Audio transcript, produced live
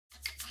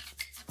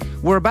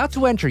We're about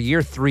to enter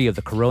year 3 of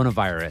the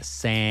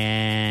coronavirus,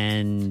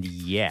 and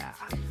yeah,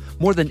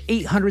 more than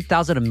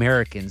 800,000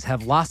 Americans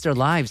have lost their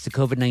lives to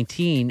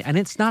COVID-19, and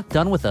it's not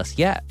done with us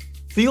yet.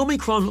 The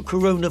Omicron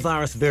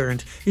coronavirus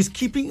variant is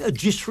keeping a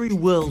jittery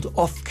world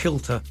off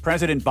kilter.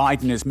 President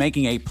Biden is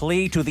making a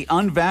plea to the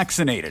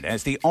unvaccinated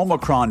as the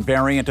Omicron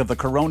variant of the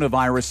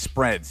coronavirus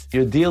spreads.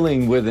 You're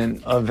dealing with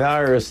a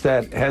virus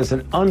that has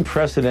an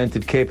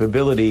unprecedented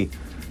capability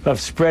of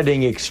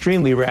spreading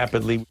extremely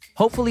rapidly.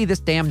 Hopefully this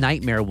damn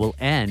nightmare will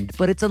end,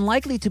 but it's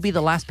unlikely to be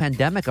the last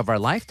pandemic of our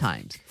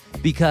lifetimes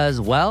because,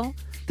 well,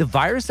 the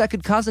virus that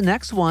could cause the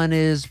next one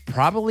is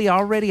probably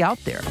already out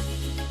there.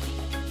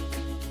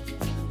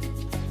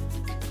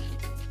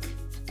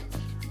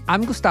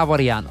 I'm Gustavo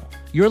Arellano.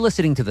 You're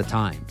listening to The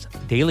Times,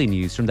 daily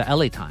news from the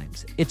LA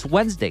Times. It's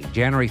Wednesday,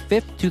 January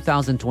 5th,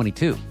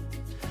 2022.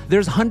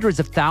 There's hundreds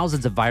of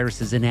thousands of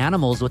viruses in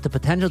animals with the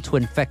potential to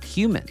infect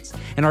humans.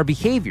 And our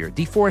behavior,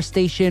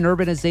 deforestation,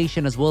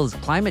 urbanization, as well as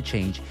climate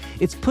change,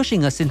 it's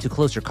pushing us into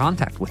closer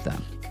contact with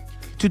them.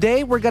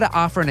 Today, we're going to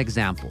offer an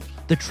example,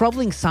 the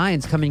troubling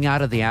science coming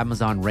out of the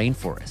Amazon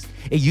rainforest.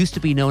 It used to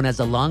be known as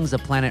the lungs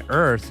of planet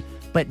Earth,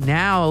 but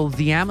now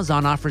the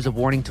Amazon offers a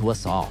warning to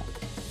us all.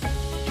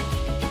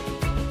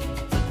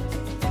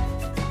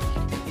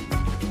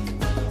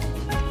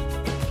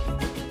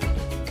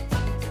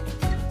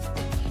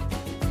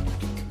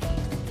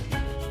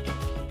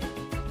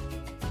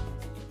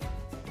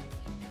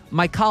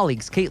 My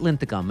colleagues, Kate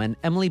Linthicum and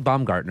Emily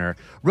Baumgartner,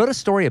 wrote a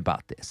story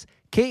about this.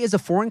 Kate is a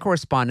foreign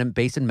correspondent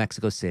based in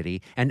Mexico City,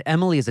 and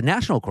Emily is a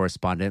national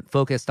correspondent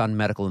focused on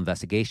medical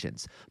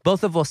investigations.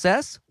 Both of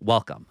voces,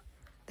 welcome.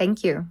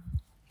 Thank you.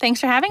 Thanks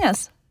for having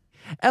us.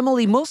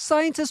 Emily, most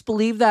scientists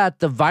believe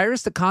that the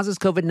virus that causes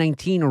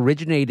COVID-19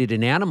 originated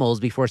in animals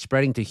before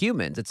spreading to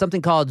humans. It's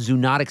something called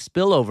zoonotic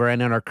spillover,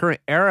 and in our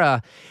current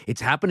era, it's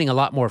happening a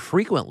lot more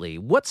frequently.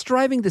 What's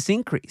driving this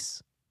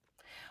increase?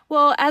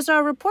 Well, as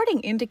our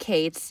reporting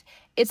indicates,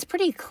 it's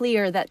pretty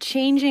clear that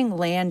changing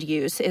land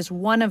use is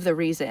one of the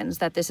reasons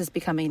that this is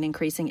becoming an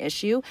increasing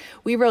issue.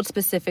 We wrote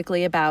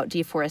specifically about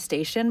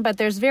deforestation, but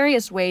there's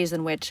various ways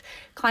in which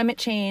climate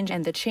change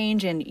and the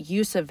change in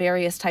use of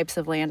various types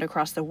of land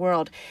across the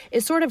world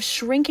is sort of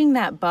shrinking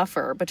that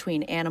buffer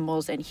between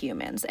animals and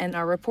humans. And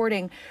our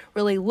reporting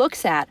really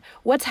looks at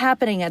what's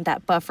happening at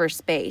that buffer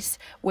space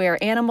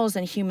where animals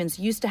and humans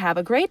used to have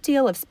a great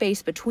deal of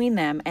space between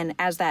them. And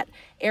as that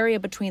area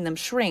between them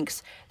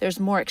shrinks, there's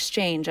more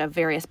exchange of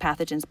various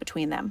pathogens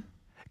between them.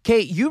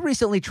 Kate, you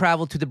recently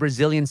traveled to the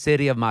Brazilian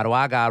city of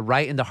Mauaga,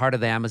 right in the heart of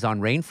the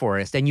Amazon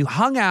rainforest, and you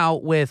hung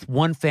out with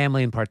one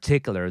family in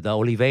particular, the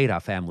Oliveira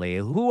family.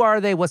 Who are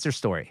they? What's their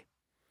story?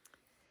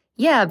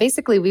 Yeah,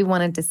 basically, we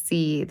wanted to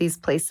see these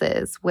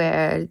places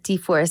where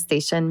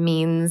deforestation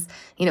means,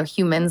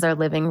 humans are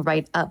living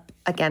right up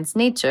against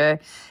nature,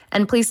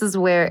 and places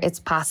where it's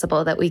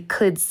possible that we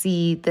could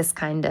see this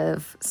kind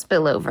of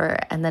spillover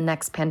and the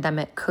next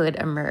pandemic could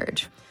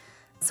emerge.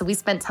 So we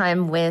spent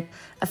time with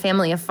a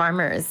family of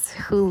farmers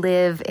who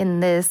live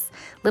in this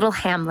little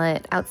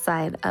hamlet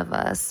outside of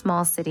a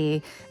small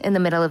city in the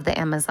middle of the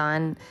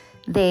Amazon.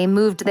 They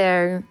moved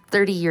there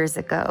 30 years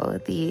ago.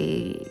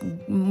 The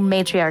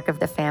matriarch of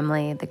the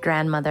family, the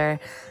grandmother,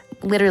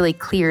 literally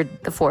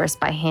cleared the forest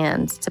by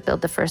hand to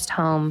build the first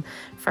home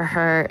for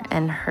her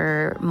and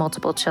her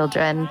multiple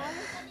children.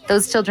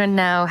 Those children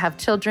now have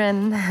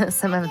children.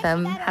 Some of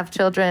them have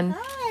children.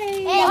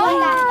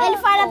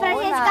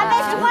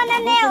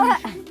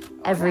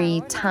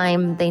 Every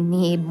time they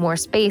need more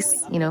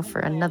space, for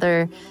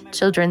another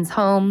children's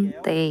home,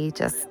 they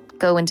just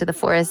go into the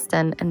forest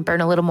and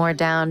burn a little more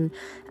down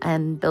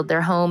and build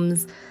their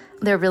homes.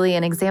 They're really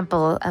an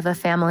example of a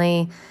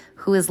family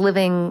who is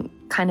living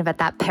kind of at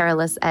that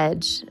perilous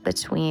edge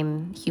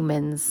between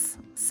humans,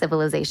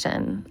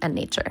 civilization, and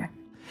nature.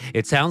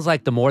 It sounds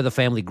like the more the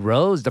family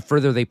grows, the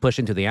further they push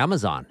into the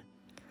Amazon.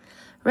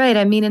 Right.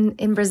 I mean,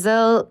 in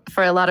Brazil,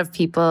 for a lot of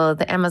people,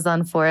 the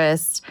Amazon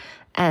forest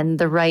and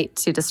the right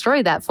to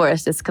destroy that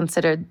forest is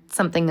considered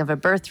something of a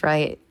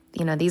birthright.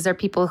 These are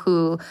people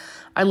who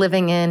are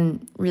living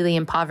in really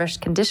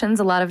impoverished conditions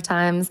a lot of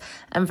times.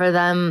 And for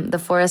them, the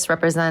forest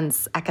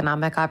represents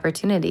economic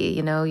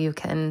opportunity. You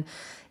can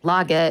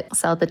log it,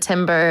 sell the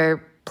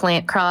timber,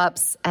 plant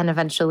crops, and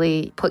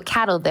eventually put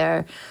cattle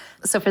there.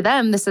 So for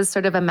them, this is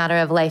sort of a matter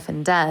of life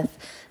and death.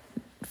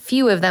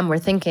 Few of them were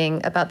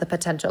thinking about the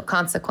potential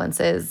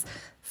consequences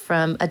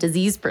from a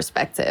disease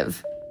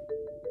perspective.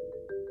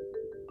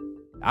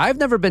 I've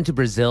never been to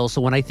Brazil,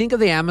 so when I think of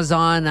the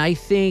Amazon, I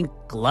think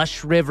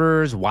lush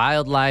rivers,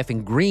 wildlife,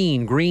 and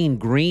green, green,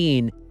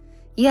 green.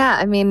 Yeah,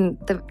 I mean,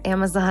 the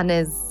Amazon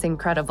is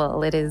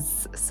incredible. It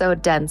is so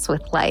dense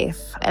with life.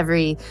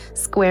 Every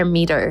square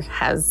meter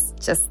has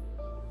just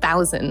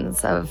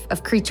thousands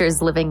of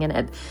creatures living in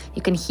it.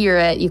 You can hear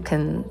it, you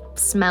can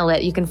smell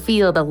it, you can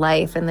feel the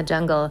life in the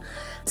jungle.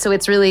 So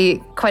it's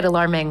really quite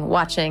alarming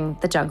watching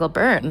the jungle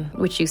burn,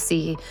 which you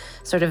see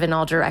sort of in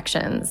all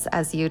directions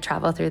as you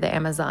travel through the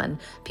Amazon,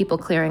 people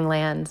clearing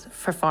land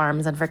for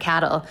farms and for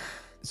cattle.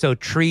 So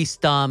tree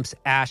stumps,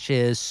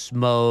 ashes,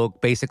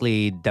 smoke,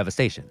 basically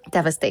devastation.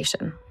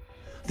 Devastation.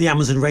 The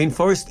Amazon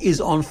rainforest is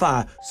on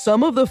fire.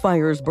 Some of the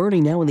fires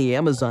burning now in the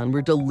Amazon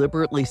were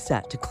deliberately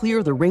set to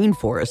clear the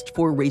rainforest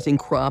for raising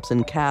crops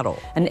and cattle.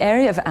 An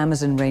area of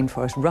Amazon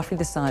rainforest roughly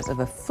the size of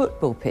a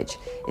football pitch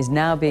is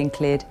now being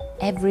cleared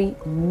every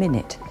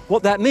minute.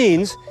 What that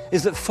means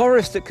is that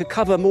forest that could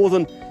cover more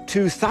than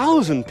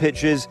 2,000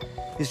 pitches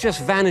is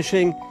just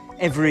vanishing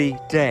every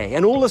day.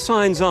 And all the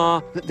signs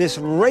are that this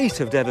rate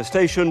of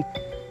devastation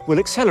will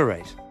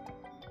accelerate.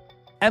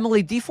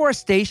 Emily,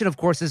 deforestation, of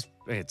course,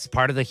 it's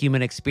part of the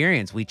human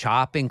experience. We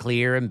chop and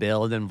clear and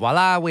build, and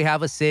voila, we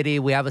have a city,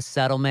 we have a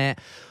settlement.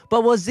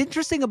 But what's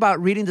interesting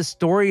about reading the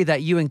story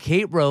that you and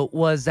Kate wrote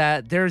was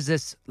that there's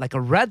this, like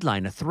a red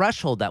line, a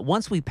threshold that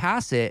once we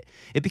pass it,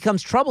 it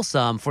becomes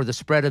troublesome for the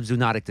spread of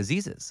zoonotic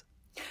diseases.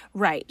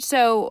 Right.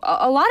 So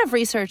a lot of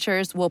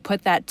researchers will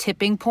put that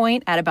tipping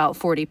point at about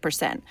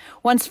 40%.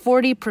 Once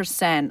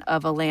 40%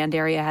 of a land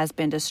area has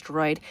been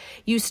destroyed,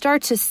 you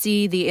start to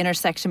see the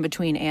intersection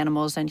between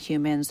animals and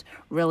humans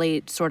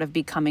really sort of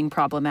becoming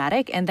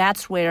problematic. And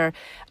that's where,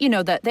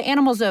 the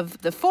animals of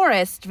the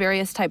forest,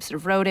 various types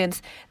of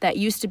rodents that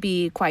used to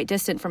be quite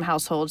distant from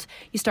households,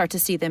 you start to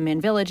see them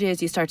in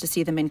villages, you start to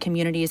see them in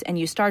communities, and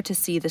you start to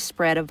see the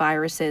spread of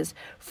viruses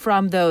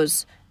from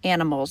those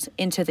animals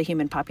into the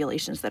human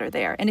populations that are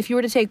there. And if you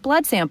were to take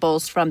blood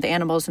samples from the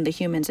animals and the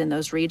humans in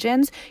those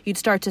regions, you'd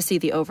start to see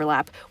the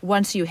overlap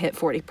once you hit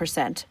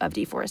 40% of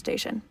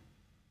deforestation.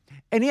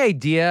 Any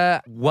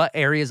idea what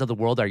areas of the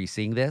world are you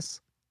seeing this?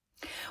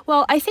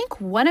 Well, I think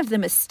one of the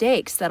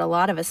mistakes that a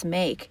lot of us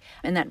make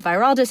and that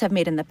virologists have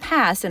made in the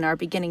past and are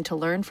beginning to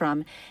learn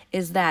from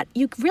is that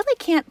you really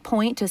can't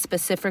point to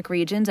specific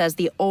regions as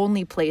the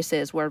only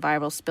places where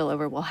viral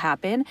spillover will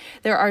happen.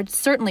 There are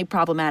certainly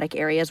problematic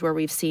areas where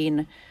we've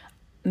seen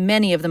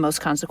many of the most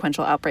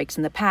consequential outbreaks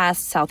in the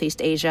past.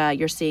 Southeast Asia,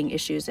 you're seeing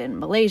issues in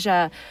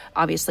Malaysia,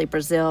 obviously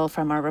Brazil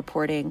from our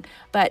reporting.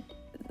 But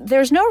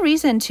there's no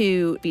reason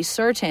to be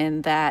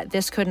certain that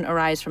this couldn't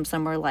arise from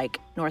somewhere like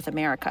North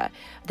America.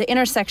 The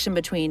intersection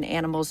between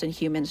animals and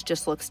humans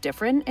just looks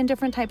different in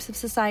different types of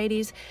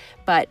societies.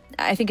 But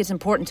I think it's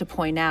important to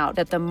point out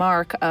that the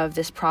mark of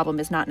this problem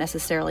is not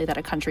necessarily that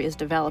a country is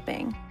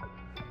developing.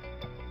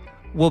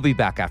 We'll be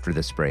back after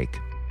this break.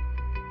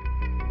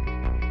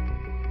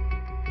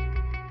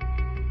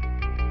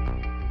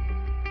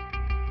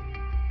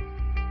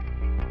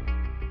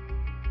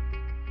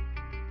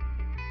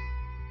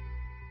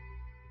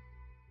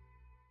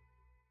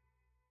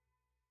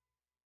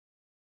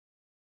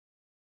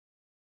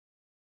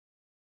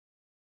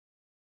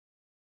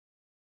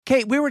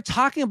 Kate, we were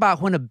talking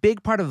about when a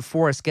big part of the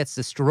forest gets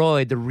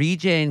destroyed, the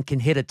region can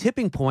hit a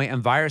tipping point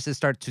and viruses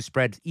start to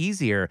spread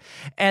easier.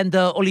 And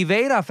the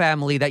Oliveira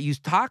family that you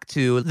talked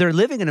to, they're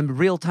living in a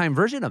real-time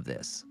version of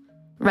this.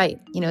 Right.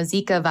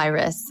 Zika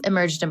virus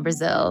emerged in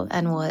Brazil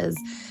and was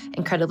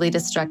incredibly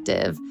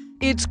destructive.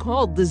 It's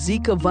called the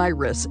Zika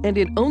virus, and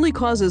it only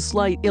causes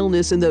slight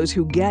illness in those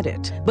who get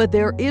it. But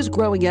there is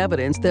growing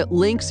evidence that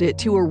links it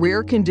to a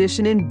rare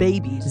condition in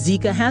babies.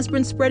 Zika has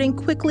been spreading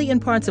quickly in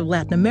parts of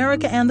Latin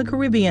America and the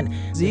Caribbean.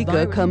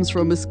 Zika comes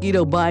from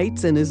mosquito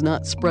bites and is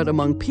not spread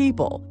among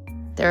people.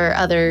 There are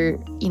other,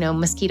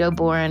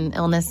 mosquito-borne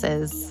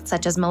illnesses,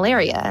 such as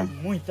malaria.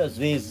 Muitas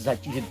vezes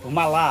atingido por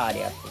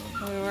malária.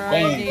 We were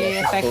already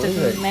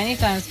affected many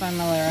times by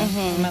malaria.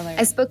 Mm-hmm.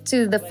 I spoke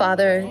to the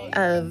father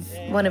of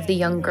one of the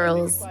young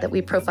girls that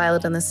we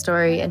profiled in the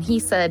story, and he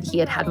said he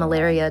had had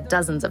malaria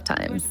dozens of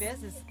times.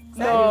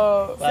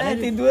 No,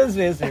 42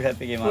 vezes eu já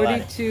peguei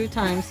malária. 42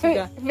 times.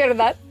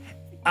 Verdad?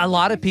 A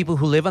lot of people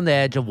who live on the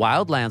edge of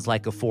wildlands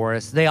like a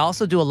forest, they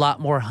also do a lot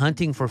more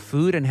hunting for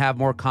food and have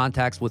more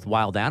contacts with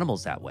wild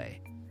animals that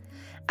way.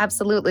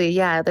 Absolutely,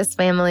 yeah. This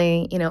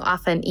family,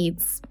 often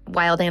eats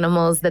wild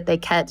animals that they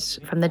catch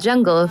from the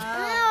jungle.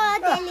 Oh,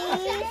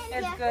 delícia.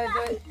 It's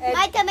good.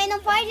 Mas também não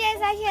pode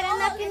exagerar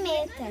na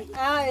pimenta.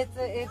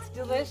 It's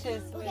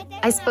delicious.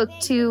 I spoke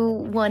to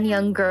one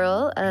young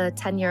girl, a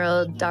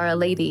 10-year-old Dara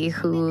lady,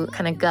 who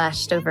kind of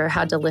gushed over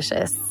how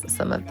delicious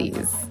some of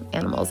these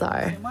animals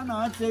are.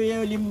 Semana antes eu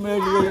ia lhe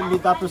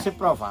dar para você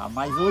provar,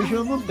 mas hoje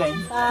eu não tenho.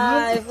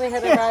 If we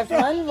had arrived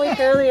 1 week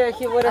earlier,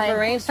 he would have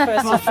arranged for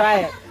us to try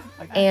it.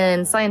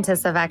 And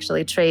scientists have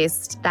actually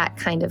traced that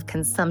kind of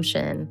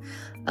consumption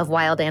of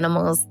wild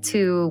animals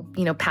to,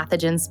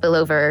 pathogen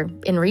spillover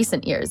in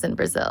recent years in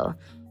Brazil.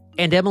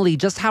 And Emily,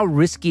 just how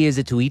risky is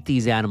it to eat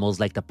these animals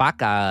like the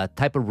paca,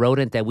 type of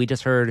rodent that we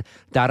just heard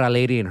Dara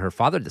lady and her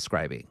father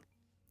describing?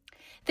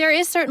 There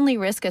is certainly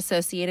risk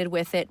associated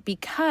with it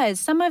because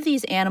some of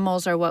these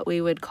animals are what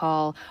we would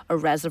call a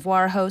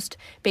reservoir host.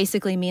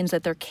 Basically means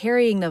that they're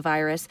carrying the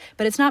virus,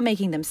 but it's not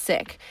making them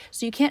sick.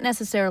 So you can't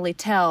necessarily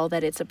tell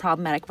that it's a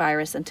problematic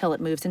virus until it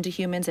moves into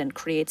humans and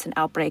creates an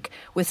outbreak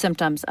with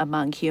symptoms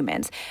among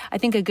humans. I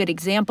think a good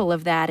example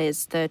of that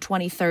is the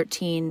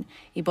 2013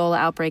 Ebola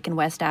outbreak in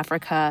West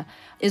Africa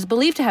is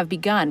believed to have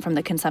begun from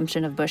the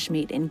consumption of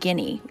bushmeat in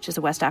Guinea, which is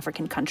a West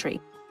African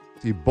country.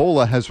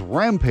 Ebola has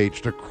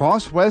rampaged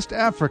across West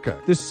Africa.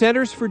 The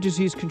Centers for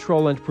Disease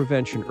Control and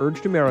Prevention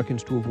urged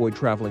Americans to avoid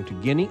traveling to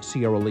Guinea,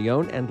 Sierra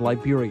Leone, and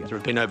Liberia. There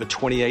have been over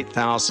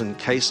 28,000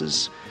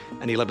 cases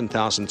and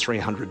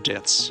 11,300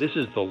 deaths. This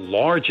is the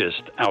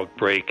largest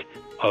outbreak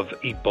of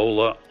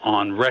Ebola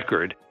on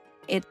record.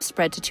 It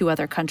spread to 2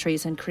 other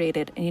countries and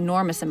created an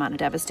enormous amount of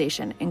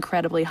devastation,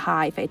 incredibly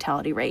high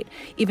fatality rate,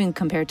 even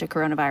compared to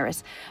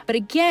coronavirus. But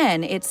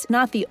again, it's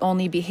not the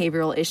only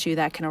behavioral issue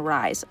that can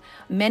arise.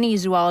 Many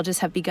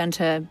zoologists have begun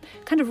to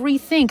kind of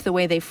rethink the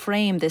way they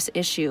frame this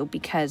issue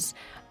because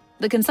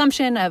the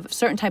consumption of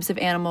certain types of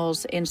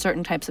animals in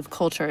certain types of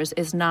cultures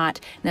is not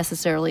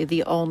necessarily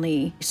the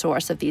only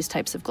source of these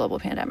types of global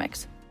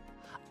pandemics.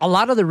 A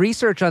lot of the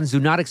research on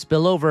zoonotic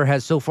spillover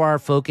has so far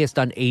focused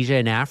on Asia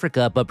and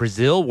Africa, but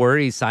Brazil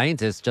worries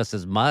scientists just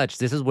as much.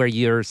 This is where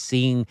you're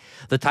seeing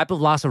the type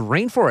of loss of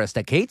rainforest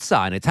that Kate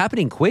saw, and it's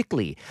happening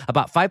quickly.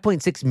 About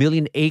 5.6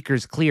 million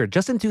acres cleared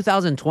just in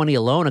 2020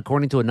 alone,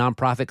 according to a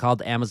nonprofit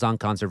called Amazon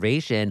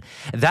Conservation.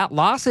 That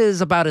loss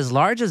is about as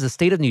large as the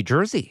state of New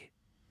Jersey.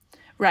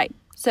 Right.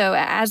 So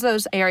as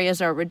those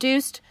areas are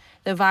reduced,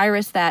 the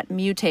virus that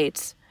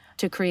mutates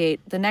to create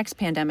the next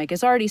pandemic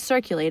is already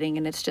circulating,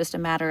 and it's just a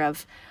matter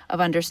of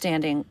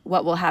understanding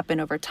what will happen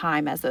over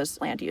time as those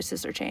land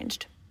uses are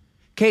changed.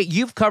 Kate,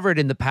 you've covered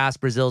in the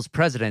past Brazil's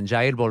president,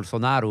 Jair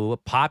Bolsonaro,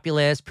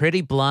 populist, pretty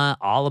blunt,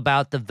 all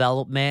about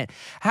development.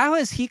 How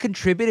has he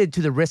contributed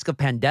to the risk of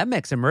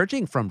pandemics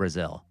emerging from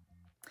Brazil?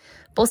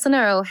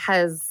 Bolsonaro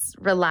has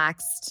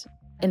relaxed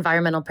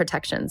environmental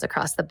protections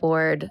across the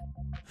board.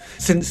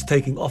 Since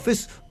taking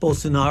office,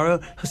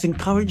 Bolsonaro has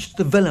encouraged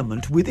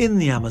development within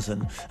the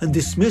Amazon and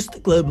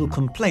dismissed global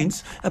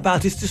complaints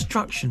about its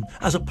destruction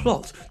as a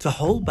plot to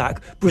hold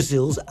back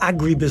Brazil's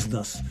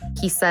agribusiness.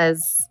 He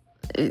says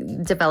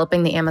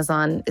developing the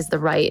Amazon is the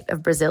right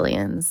of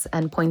Brazilians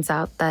and points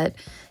out that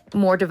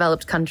more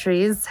developed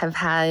countries have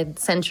had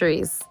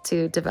centuries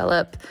to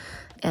develop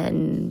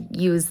and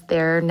use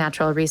their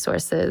natural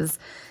resources.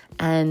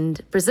 And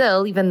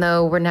Brazil, even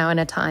though we're now in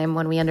a time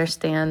when we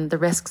understand the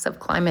risks of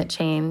climate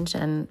change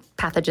and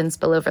pathogen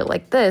spillover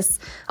like this,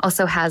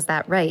 also has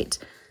that right.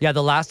 Yeah,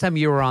 the last time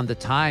you were on The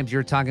Times, you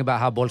were talking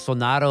about how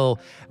Bolsonaro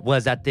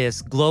was at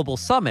this global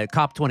summit,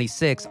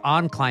 COP26,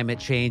 on climate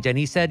change. And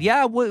he said,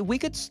 yeah, we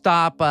could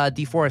stop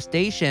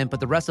deforestation,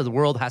 but the rest of the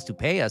world has to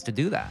pay us to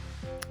do that.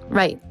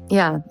 Right.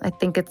 Yeah, I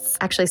think it's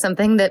actually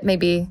something that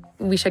maybe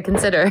we should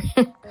consider.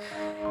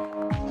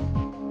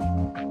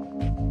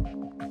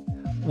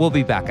 We'll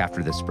be back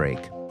after this break.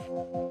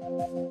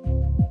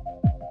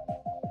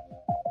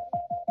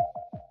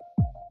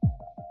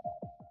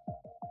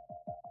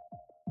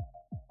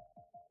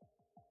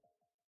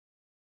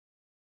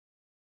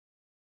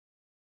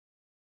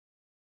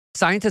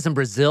 Scientists in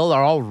Brazil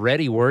are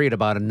already worried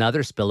about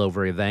another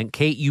spillover event.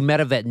 Kate, you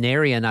met a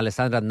veterinarian,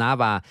 Alessandra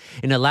Nava,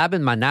 in a lab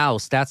in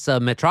Manaus. That's a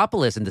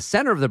metropolis in the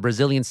center of the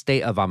Brazilian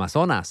state of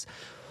Amazonas.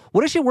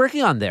 What is she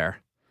working on there?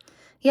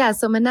 Yeah,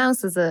 so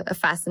Manaus is a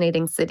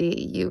fascinating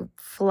city. You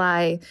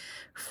fly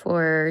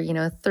for,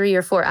 3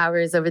 or 4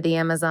 hours over the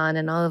Amazon,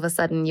 and all of a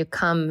sudden you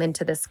come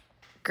into this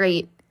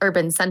great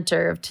urban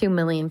center of 2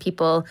 million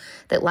people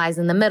that lies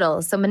in the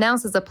middle. So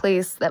Manaus is a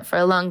place that for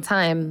a long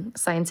time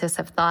scientists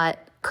have thought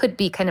could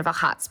be kind of a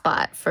hot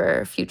spot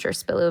for future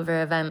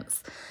spillover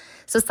events.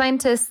 So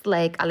scientists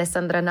like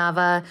Alessandra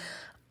Nava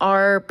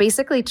are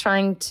basically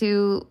trying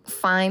to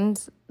find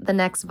the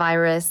next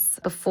virus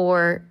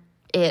before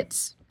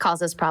it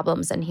causes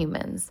problems in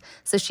humans.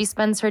 So she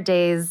spends her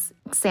days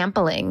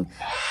sampling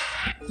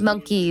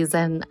monkeys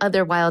and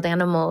other wild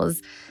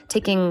animals,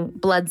 taking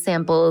blood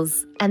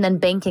samples and then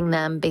banking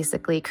them,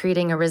 basically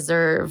creating a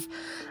reserve,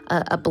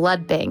 a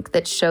blood bank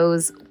that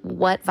shows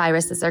what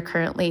viruses are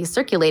currently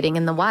circulating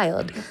in the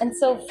wild. And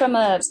so from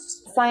a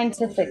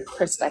scientific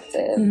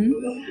perspective,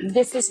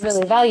 this is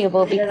really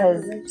valuable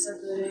because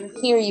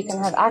here you can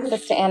have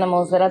access to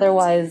animals that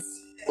otherwise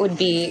would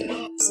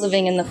be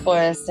living in the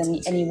forest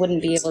and you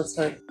wouldn't be able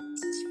to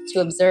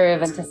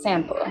observe and to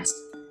sample.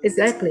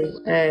 Exactly.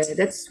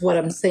 That's what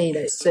I'm saying.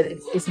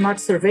 It's smart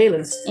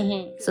surveillance.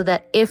 So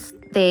that if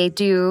they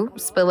do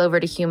spill over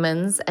to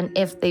humans and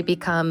if they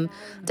become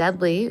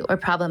deadly or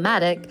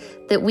problematic,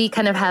 that we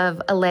kind of have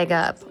a leg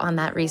up on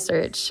that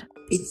research.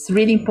 It's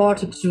really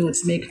important to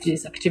make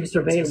this active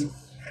surveillance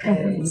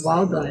in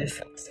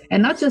wildlife.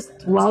 And not just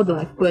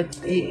wildlife, but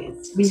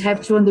we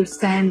have to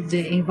understand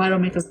the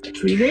environmental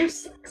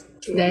triggers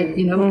that,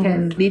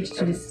 can lead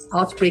to these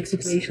outbreak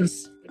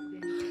situations.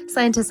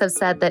 Scientists have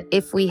said that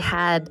if we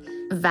had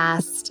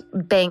vast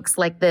banks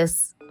like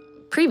this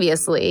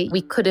previously,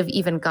 we could have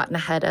even gotten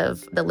ahead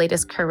of the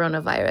latest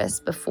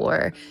coronavirus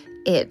before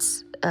it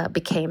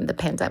became the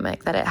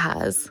pandemic that it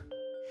has.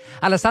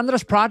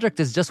 Alessandra's project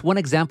is just one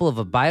example of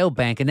a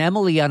biobank, and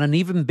Emily, on an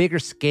even bigger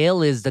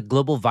scale, is the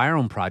Global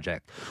Virome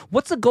Project.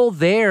 What's the goal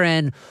there,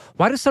 and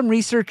why do some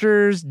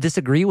researchers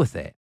disagree with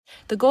it?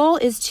 The goal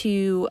is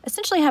to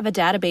essentially have a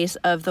database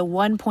of the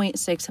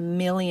 1.6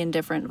 million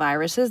different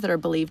viruses that are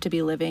believed to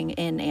be living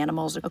in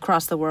animals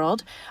across the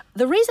world.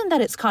 The reason that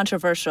it's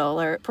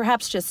controversial, or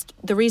perhaps just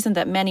the reason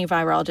that many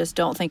virologists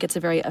don't think it's a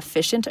very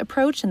efficient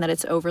approach and that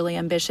it's overly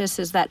ambitious,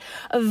 is that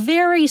a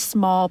very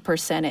small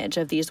percentage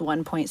of these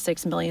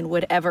 1.6 million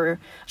would ever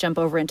jump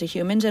over into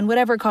humans and would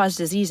ever cause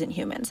disease in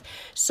humans.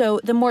 So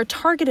the more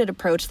targeted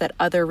approach that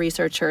other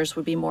researchers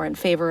would be more in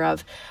favor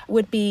of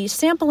would be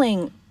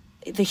sampling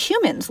the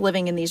humans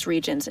living in these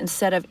regions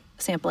instead of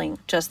sampling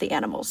just the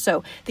animals.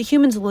 So the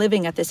humans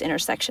living at this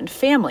intersection,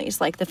 families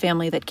like the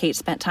family that Kate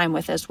spent time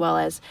with, as well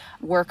as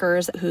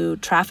workers who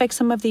traffic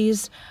some of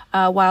these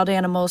wild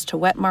animals to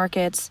wet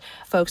markets,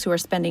 folks who are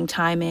spending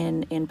time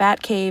in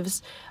bat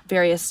caves,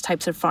 various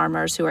types of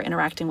farmers who are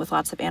interacting with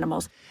lots of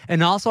animals.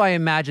 And also, I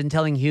imagine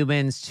telling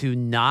humans to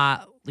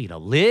not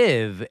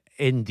live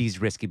in these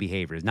risky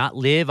behaviors, not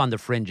live on the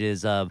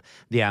fringes of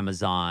the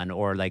Amazon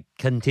or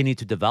continue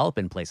to develop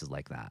in places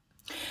like that.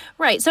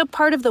 Right. So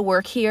part of the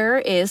work here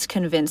is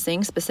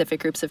convincing specific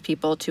groups of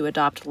people to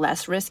adopt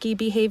less risky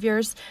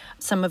behaviors,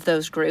 some of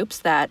those groups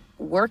that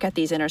work at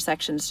these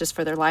intersections just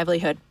for their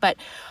livelihood. But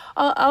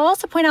I'll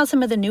also point out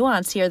some of the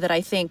nuance here that I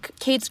think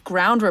Kate's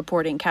ground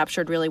reporting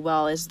captured really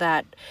well, is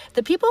that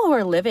the people who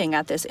are living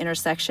at this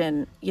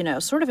intersection,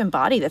 sort of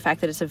embody the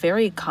fact that it's a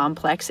very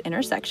complex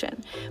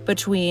intersection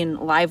between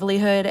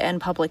livelihood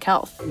and public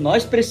health.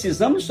 Nós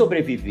precisamos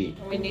sobreviver.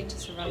 We need to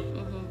survive.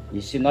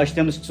 E se nós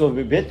temos que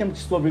sobreviver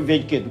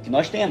de quê? Do que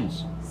nós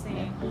temos.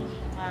 Sim.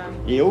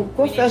 Eu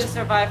confesso. We need to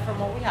survive from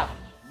what we have.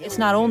 It's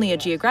not only a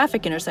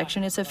geographic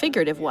intersection, it's a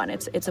figurative one.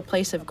 It's a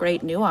place of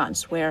great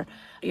nuance where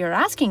you're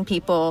asking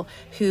people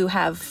who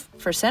have,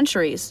 for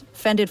centuries,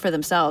 fended for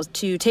themselves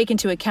to take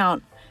into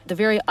account the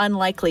very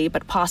unlikely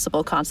but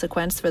possible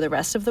consequence for the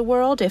rest of the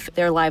world if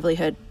their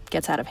livelihood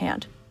gets out of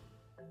hand.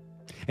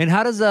 And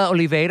how does the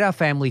Oliveira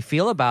family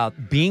feel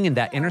about being in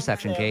that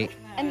intersection, Kate?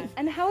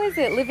 And how is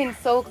it living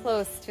so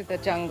close to the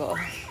jungle?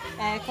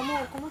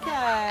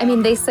 I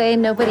mean, they say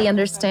nobody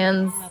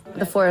understands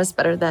the forest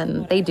better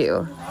than they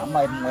do.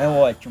 Mas não é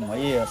ótimo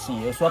aí,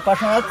 assim, eu sou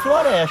apaixonado por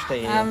floresta.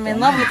 I'm in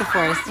love with the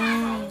forest.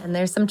 And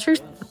there's some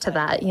truth to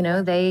that,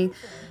 They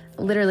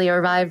literally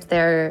arrived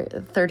there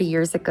 30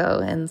 years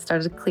ago and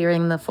started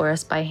clearing the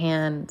forest by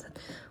hand.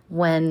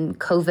 When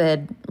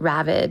COVID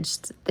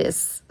ravaged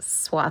this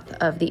swath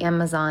of the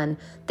Amazon,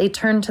 they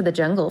turned to the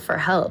jungle for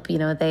help.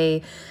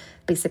 They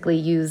basically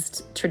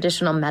used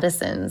traditional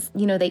medicines.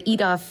 They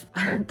eat off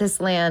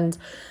this land.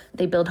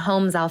 They build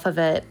homes off of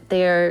it.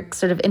 They're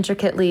sort of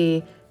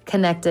intricately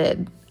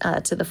connected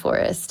to the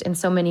forest in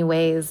so many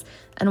ways.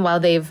 And while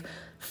they've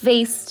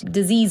faced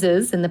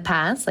diseases in the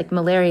past, like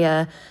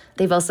malaria,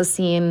 they've also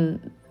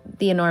seen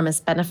the enormous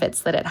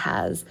benefits that it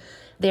has.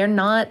 They're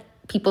not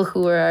people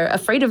who are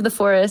afraid of the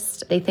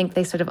forest. They think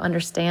they sort of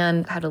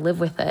understand how to live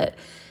with it.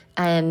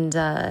 And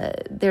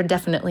they're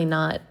definitely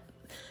not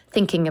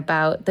thinking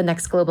about the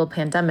next global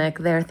pandemic.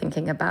 They're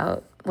thinking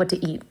about what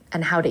to eat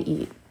and how to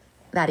eat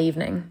that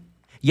evening.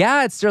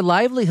 Yeah, it's their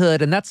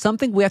livelihood, and that's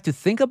something we have to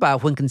think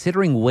about when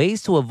considering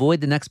ways to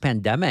avoid the next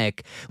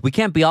pandemic. We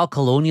can't be all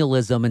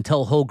colonialism and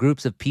tell whole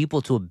groups of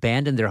people to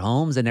abandon their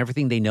homes and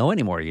everything they know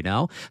anymore,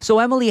 So,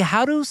 Emily,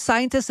 how do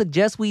scientists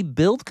suggest we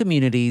build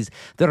communities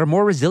that are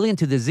more resilient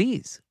to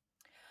disease?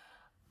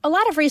 A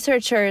lot of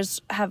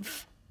researchers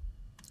have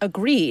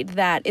agreed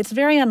that it's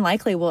very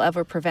unlikely we'll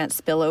ever prevent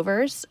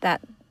spillovers,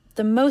 that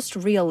the most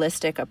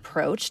realistic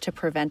approach to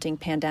preventing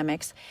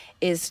pandemics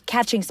is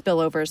catching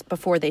spillovers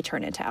before they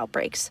turn into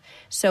outbreaks.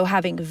 So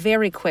having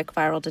very quick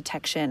viral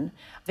detection,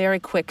 very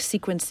quick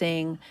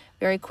sequencing,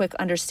 very quick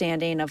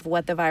understanding of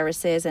what the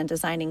virus is and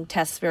designing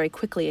tests very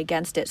quickly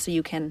against it so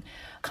you can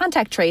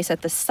contact trace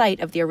at the site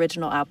of the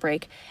original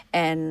outbreak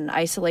and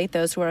isolate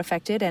those who are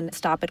affected and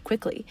stop it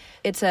quickly.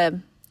 It's a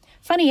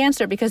funny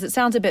answer because it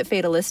sounds a bit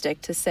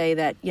fatalistic to say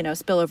that,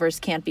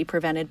 spillovers can't be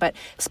prevented, but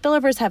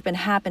spillovers have been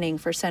happening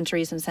for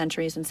centuries and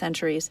centuries and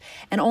centuries,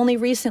 and only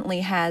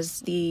recently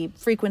has the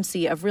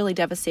frequency of really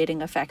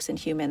devastating effects in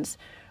humans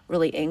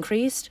really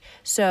increased.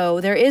 So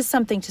there is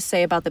something to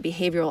say about the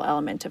behavioral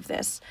element of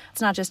this.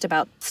 It's not just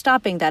about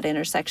stopping that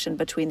intersection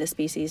between the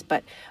species,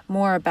 but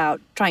more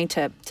about trying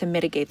to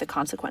mitigate the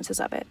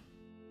consequences of it.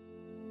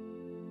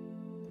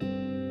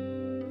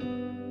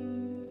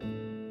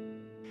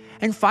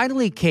 And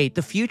finally, Kate,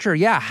 the future.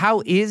 Yeah,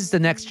 how is the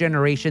next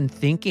generation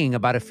thinking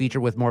about a future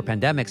with more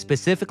pandemics?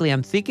 Specifically,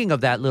 I'm thinking of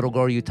that little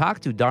girl you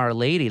talked to, Dara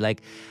Lady.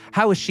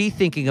 How is she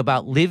thinking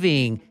about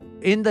living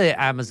in the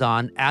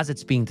Amazon as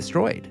it's being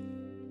destroyed?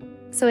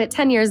 So at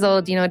 10 years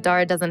old,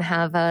 Dara doesn't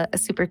have a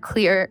super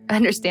clear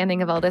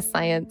understanding of all this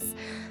science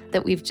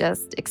that we've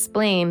just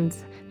explained.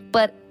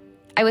 But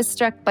I was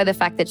struck by the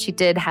fact that she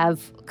did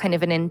have kind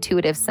of an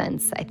intuitive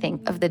sense, I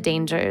think, of the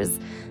dangers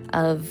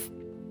of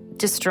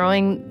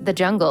destroying the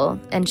jungle,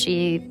 and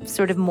she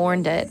sort of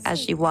mourned it as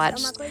she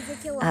watched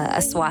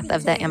a swath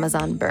of the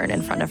Amazon burn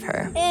in front of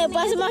her.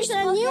 Posso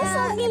mostrar nenhum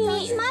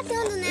fragmento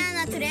matando, né,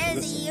 a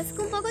natureza, e eu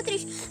fico pouco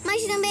triste.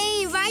 Mas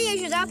também vai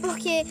ajudar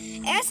porque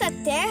essa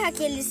terra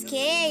que eles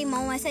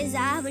queimam, essas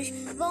árvores,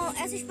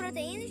 essas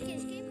proteínas que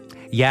eles queimam.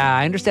 Yeah,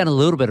 I understand a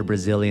little bit of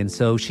Brazilian.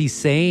 So she's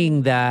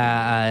saying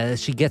that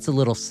she gets a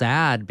little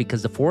sad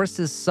because the forest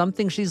is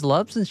something she's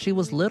loved since she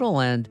was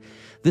little, and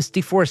this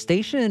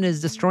deforestation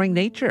is destroying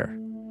nature.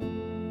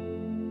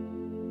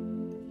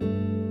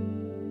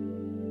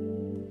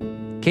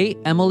 Kate,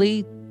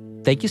 Emily,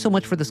 thank you so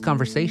much for this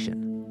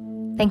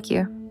conversation. Thank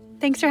you.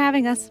 Thanks for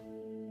having us.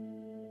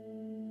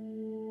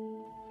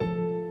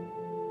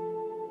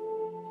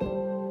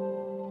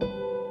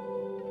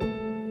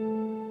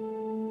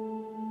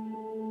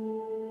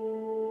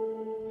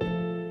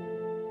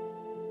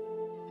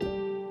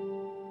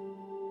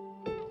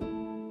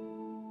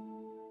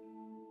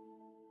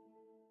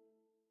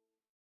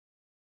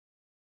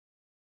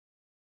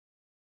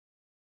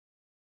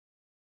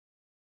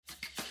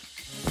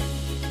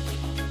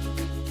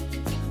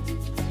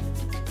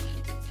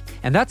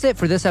 And that's it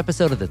for this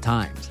episode of The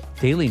Times,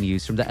 daily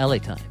news from the LA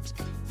Times.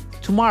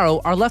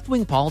 Tomorrow, are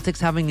left-wing politics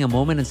having a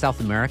moment in South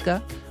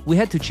America? We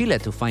head to Chile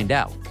to find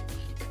out.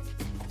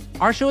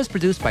 Our show is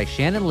produced by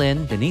Shannon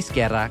Lin, Denise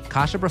Guerra,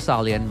 Kasha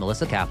Brosalian,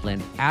 Melissa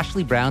Kaplan,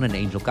 Ashley Brown, and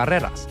Angel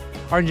Carreras.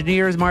 Our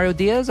engineer is Mario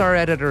Diaz. Our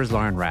editor is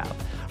Lauren Rao.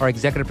 Our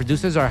executive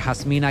producers are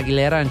Jasmine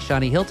Aguilera and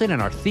Shani Hilton,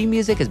 and our theme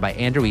music is by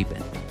Andrew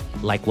Eapen.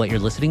 Like what you're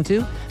listening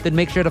to? Then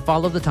make sure to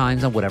follow The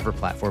Times on whatever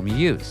platform you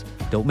use.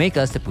 Don't make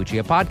us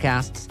Tapuchia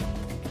Podcasts.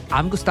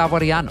 I'm Gustavo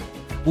Arellano.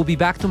 We'll be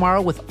back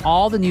tomorrow with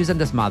all the news and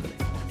desmadre.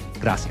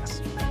 Gracias.